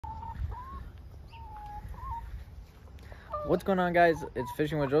What's going on, guys? It's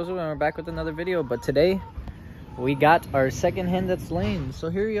Fishing with Joseph and we're back with another video. But today we got our second hen that's laying. So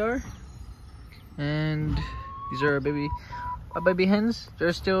here we are, and these are our baby hens.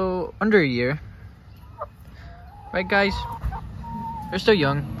 They're still under a year, right guys? They're still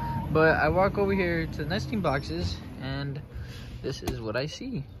young. But I walk over here to the nesting boxes and this is what I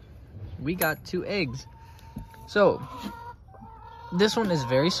see. We got 2 eggs. So this one is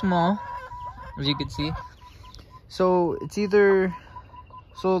very small, as you can see. So it's either,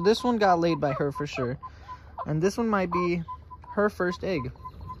 so this one got laid by her for sure, and this one might be her first egg.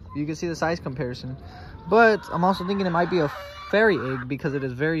 You can see the size comparison. But I'm also thinking it might be a fairy egg because it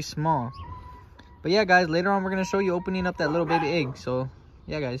is very small. But yeah, guys, later on we're gonna show you opening up that little baby egg. So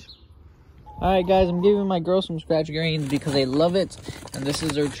yeah, guys. All right, guys, I'm giving my girls some scratch grains because they love it, and this is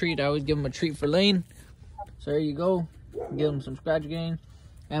their treat. I always give them a treat for laying. So there you go. Give them some scratch grain,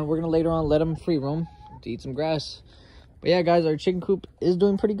 and we're gonna later on let them free roam to eat some grass. But yeah, guys, our chicken coop is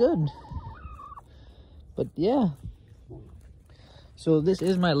doing pretty good. But yeah, so this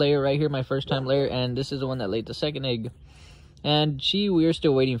is my layer right here, my first time layer, and this is the one that laid the second egg. And we're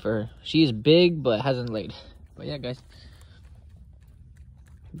still waiting for her. She's big but hasn't laid. But yeah, guys,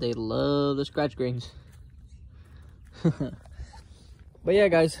 they love the scratch grains. But yeah,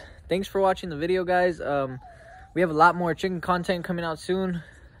 guys, thanks for watching the video, guys. We have a lot more chicken content coming out soon.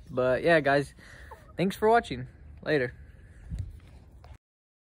 But yeah, guys, thanks for watching. Later.